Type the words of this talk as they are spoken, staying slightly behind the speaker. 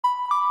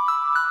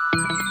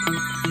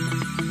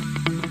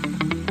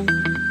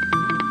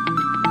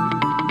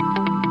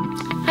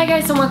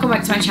guys and welcome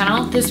back to my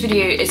channel. This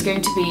video is going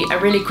to be a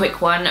really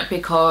quick one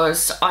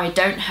because I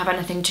don't have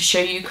anything to show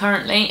you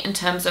currently in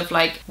terms of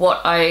like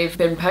what I've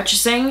been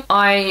purchasing.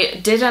 I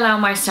did allow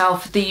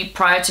myself the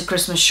prior to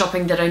Christmas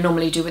shopping that I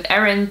normally do with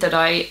Erin, that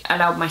I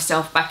allowed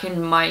myself back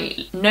in my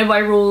no-buy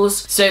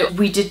rules. So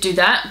we did do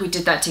that. We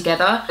did that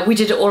together. We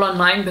did it all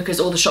online because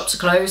all the shops are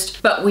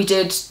closed, but we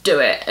did do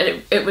it.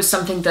 And it was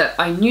something that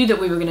I knew that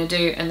we were going to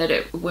do and that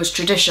it was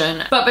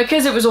tradition. But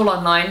because it was all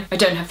online, I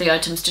don't have the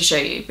items to show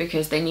you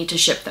because they need to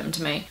ship them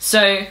to me.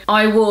 So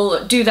I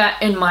will do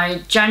that in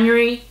my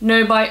January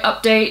no-buy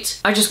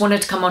update. I just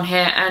wanted to come on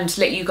here and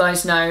let you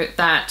guys know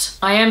that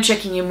I am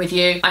checking in with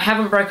you. I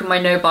haven't broken my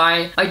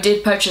no-buy. I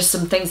did purchase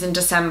some things in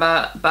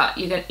December, but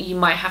you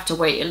might have to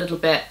wait a little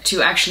bit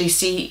to actually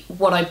see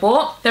what I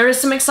bought. There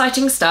is some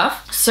exciting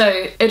stuff,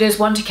 so it is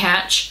one to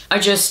catch. I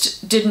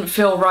just didn't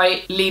feel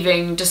right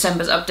leaving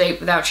December's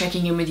update without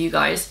checking in with you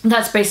guys.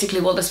 That's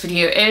basically what this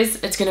video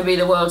is. It's going to be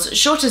the world's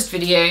shortest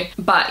video,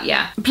 but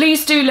yeah.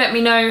 Please do let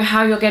me know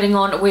how you're getting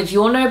on with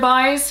your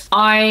no-buys.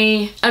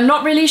 I am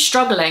not really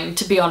struggling,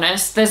 to be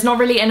honest. There's not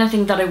really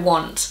anything that I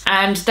want,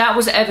 and that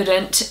was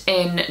evident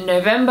in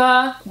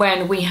November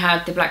when we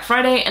had the Black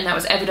Friday, and that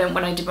was evident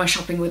when I did my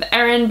shopping with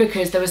Erin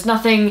because there was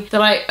nothing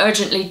that I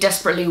urgently,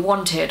 desperately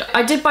wanted.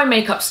 I did buy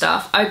makeup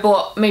stuff. I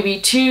bought maybe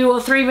 2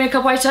 or 3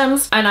 makeup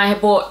items, and I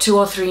had bought 2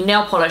 or 3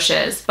 nail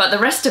polishes, but the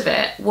rest of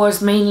it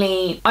was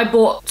mainly, I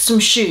bought some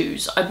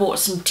shoes, I bought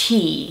some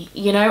tea,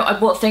 you know, I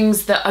bought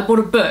things that, I bought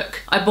a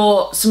book, I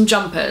bought some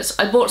jumpers,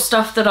 I bought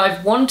stuff that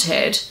I've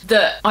wanted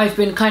that I've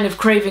been kind of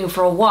craving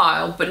for a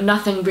while, but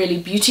nothing really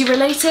beauty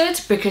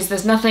related, because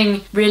there's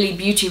nothing really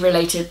beauty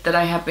related that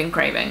I have been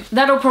craving.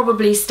 That'll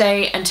probably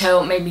stay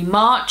until maybe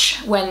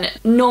March, when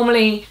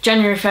normally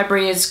January,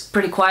 February is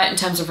pretty quiet in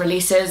terms of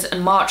releases,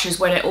 and March is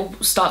when it all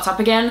starts up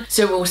again,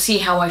 so we'll see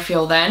how I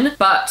feel then.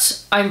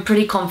 But I'm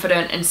pretty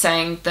confident in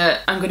saying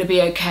that I'm going to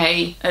be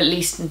okay at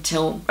least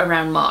until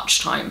around March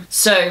time.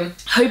 So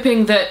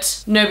hoping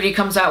that nobody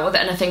comes out with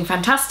anything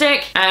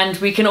fantastic and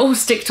we can all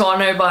stick to our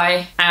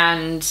no-buy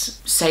and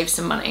save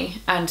some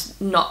money and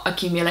not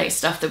accumulate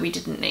stuff that we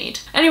didn't need.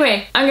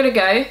 Anyway, I'm gonna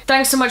go.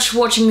 Thanks so much for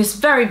watching this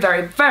very,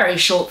 very, very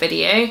short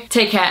video.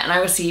 Take care and I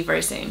will see you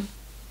very soon.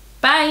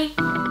 Bye!